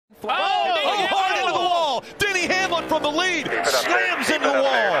Hamlin the lead, slams into the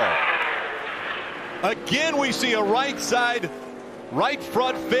wall. Again, we see a right side, right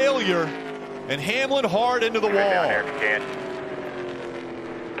front failure, and Hamlin hard into the wall. Down here if you can.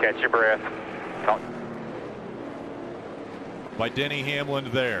 Catch your breath. By Denny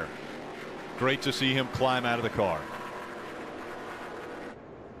Hamlin there. Great to see him climb out of the car.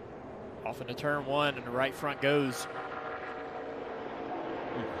 Off into turn one, and the right front goes.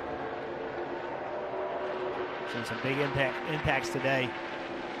 Seen some big impacts today.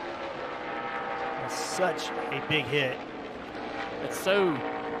 It's such a big hit. It's so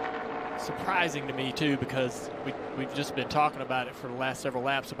surprising to me too, because we've just been talking about it for the last several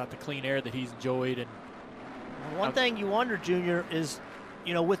laps about the clean air that he's enjoyed. And one thing you wonder, Junior, is,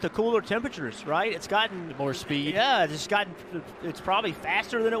 you know, with the cooler temperatures, right? It's gotten more speed. Yeah, it's probably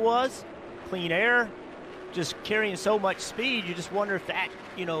faster than it was. Clean air, just carrying so much speed. You just wonder if that,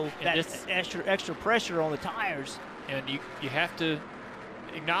 you know, that extra pressure on the tires. And you have to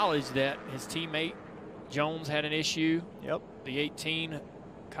acknowledge that his teammate Jones had an issue. Yep. The 18,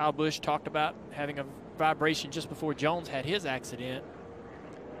 Kyle Busch, talked about having a vibration just before Jones had his accident.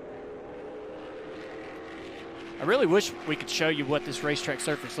 I really wish we could show you what this racetrack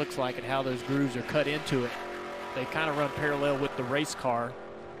surface looks like and how those grooves are cut into it. They kind of run parallel with the race car.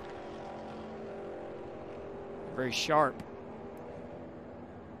 Very sharp.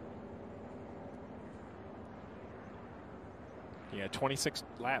 Yeah, 26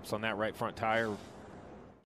 laps on that right front tire.